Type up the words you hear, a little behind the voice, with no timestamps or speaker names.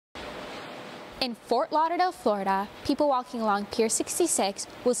In Fort Lauderdale, Florida, people walking along Pier 66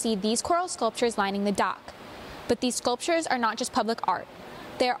 will see these coral sculptures lining the dock. But these sculptures are not just public art.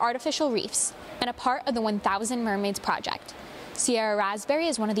 They are artificial reefs and a part of the 1,000 Mermaids project. Sierra Raspberry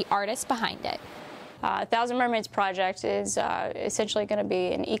is one of the artists behind it. 1,000 Mermaids project is essentially going to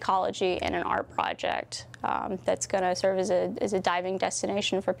be an ecology and an art project that's going to serve as a diving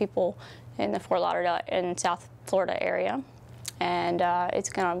destination for people in the Fort Lauderdale and South Florida area. And it's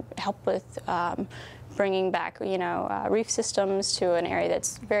going to help with bringing back, reef systems to an area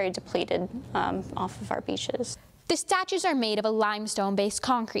that's very depleted off of our beaches. The statues are made of a limestone-based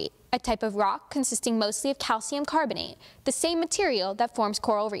concrete, a type of rock consisting mostly of calcium carbonate, the same material that forms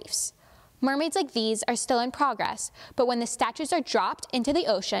coral reefs. Mermaids like these are still in progress, but when the statues are dropped into the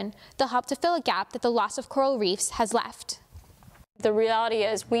ocean, they'll help to fill a gap that the loss of coral reefs has left. The reality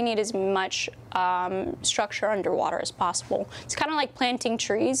is we need as much structure underwater as possible. It's kind of like planting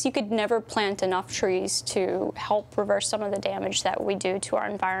trees. You could never plant enough trees to help reverse some of the damage that we do to our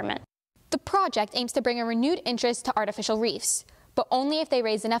environment. The project aims to bring a renewed interest to artificial reefs, but only if they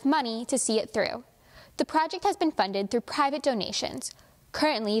raise enough money to see it through. The project has been funded through private donations.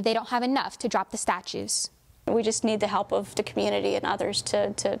 Currently, they don't have enough to drop the statues. We just need the help of the community and others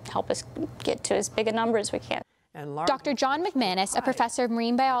to help us get to as big a number as we can. Dr. John McManus, a professor of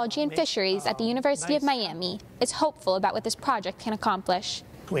marine biology and fisheries at the University of Miami, is hopeful about what this project can accomplish.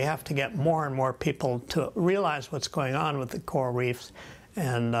 We have to get more and more people to realize what's going on with the coral reefs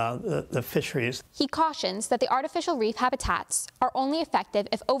and the fisheries. He cautions that the artificial reef habitats are only effective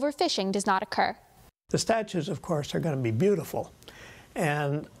if overfishing does not occur. The statues, of course, are going to be beautiful,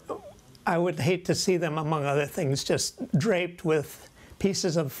 and I would hate to see them, among other things, just draped with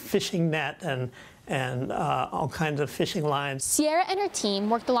pieces of fishing net and all kinds of fishing lines. Sierra and her team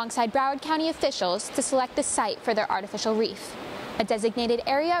worked alongside Broward County officials to select the site for their artificial reef, a designated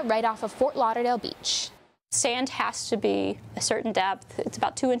area right off of Fort Lauderdale Beach. Sand has to be a certain depth. It's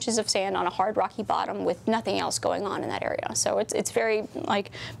about 2 inches of sand on a hard rocky bottom with nothing else going on in that area. So it's very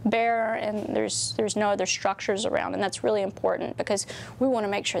bare, and there's no other structures around, and that's really important because we want to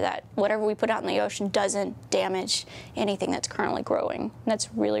make sure that whatever we put out in the ocean doesn't damage anything that's currently growing. And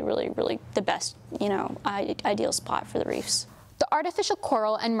that's really, really, really the best, ideal spot for the reefs. The artificial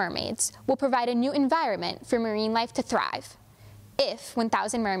coral and mermaids will provide a new environment for marine life to thrive, if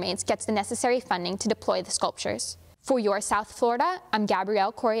 1,000 Mermaids gets the necessary funding to deploy the sculptures. For Your South Florida, I'm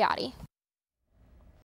Gabrielle Coriati.